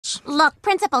kids. Look,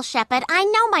 Principal Shepard, I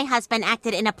know my husband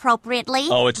acted inappropriately.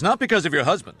 Oh, it's not because of your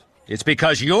husband. It's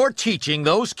because you're teaching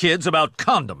those kids about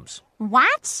condoms.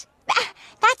 What?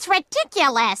 That's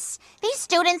ridiculous. These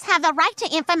students have the right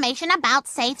to information about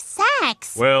safe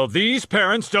sex. Well, these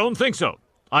parents don't think so.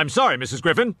 I'm sorry, Mrs.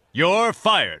 Griffin. You're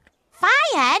fired.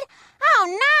 Fired?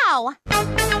 Oh, no.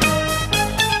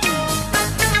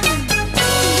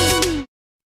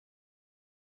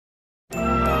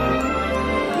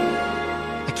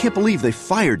 I can't believe they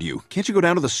fired you. Can't you go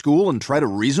down to the school and try to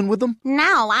reason with them?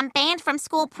 No, I'm banned from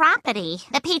school property.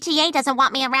 The PTA doesn't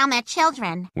want me around their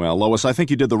children. Well, Lois, I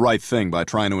think you did the right thing by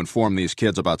trying to inform these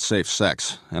kids about safe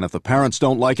sex. And if the parents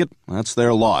don't like it, that's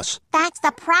their loss. That's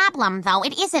the problem, though.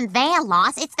 It isn't their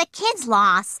loss, it's the kids'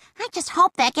 loss. I just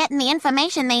hope they're getting the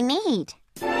information they need.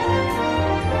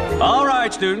 All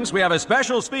right, students, we have a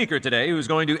special speaker today who's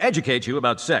going to educate you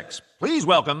about sex. Please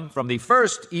welcome, from the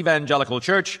First Evangelical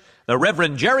Church, the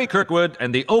Reverend Jerry Kirkwood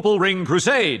and the Opal Ring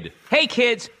Crusade. Hey,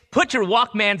 kids, put your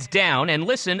Walkmans down and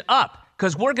listen up,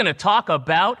 because we're going to talk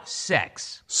about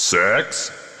sex.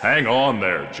 Sex? Hang on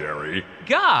there, Jerry.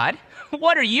 God,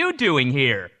 what are you doing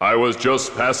here? I was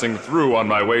just passing through on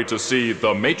my way to see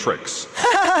The Matrix.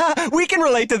 We can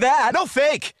relate to that. No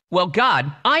fake. Well,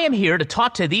 God, I am here to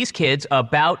talk to these kids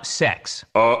about sex.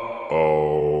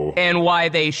 Uh-oh. And why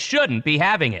they shouldn't be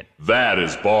having it. That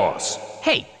is boss.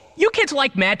 Hey, you kids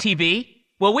like Mad TV?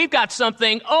 Well, we've got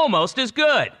something almost as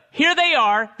good. Here they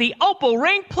are, the Opal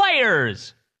Ring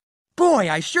Players. Boy,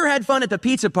 I sure had fun at the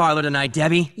pizza parlor tonight,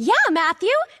 Debbie. Yeah, Matthew.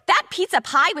 That pizza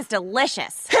pie was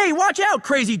delicious. Hey, watch out,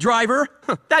 crazy driver.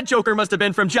 That joker must have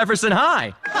been from Jefferson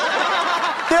High.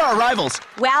 They're our rivals.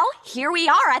 Well, here we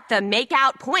are at the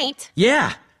makeout point.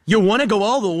 Yeah. You want to go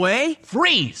all the way?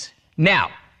 Freeze! Now,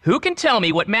 who can tell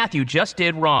me what Matthew just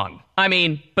did wrong? I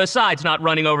mean, besides not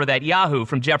running over that Yahoo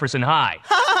from Jefferson High.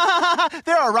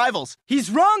 They're our rivals. He's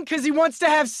wrong because he wants to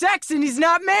have sex and he's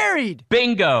not married.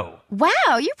 Bingo!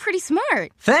 Wow, you're pretty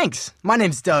smart. Thanks. My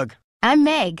name's Doug. I'm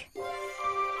Meg.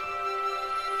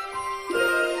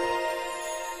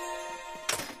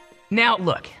 Now,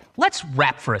 look, let's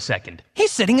rap for a second.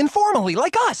 He's sitting informally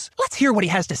like us. Let's hear what he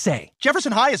has to say.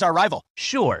 Jefferson High is our rival.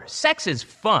 Sure, sex is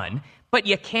fun, but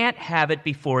you can't have it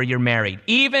before you're married,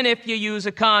 even if you use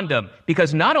a condom.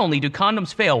 Because not only do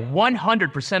condoms fail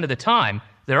 100% of the time,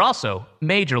 they're also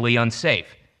majorly unsafe.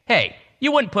 Hey,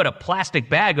 you wouldn't put a plastic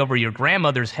bag over your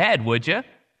grandmother's head, would you?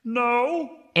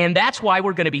 No. And that's why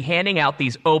we're going to be handing out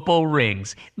these Opal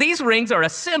rings. These rings are a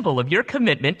symbol of your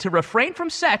commitment to refrain from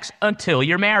sex until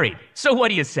you're married. So what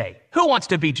do you say? Who wants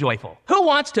to be joyful? Who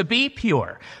wants to be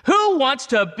pure? Who wants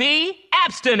to be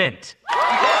abstinent?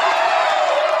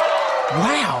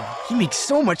 Wow, he makes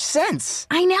so much sense.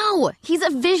 I know. He's a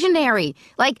visionary,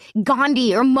 like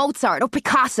Gandhi or Mozart or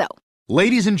Picasso.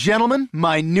 Ladies and gentlemen,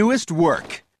 my newest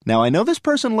work. Now, I know this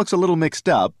person looks a little mixed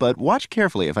up, but watch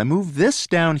carefully. If I move this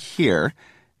down here,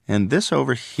 and this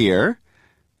over here,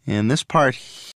 and this part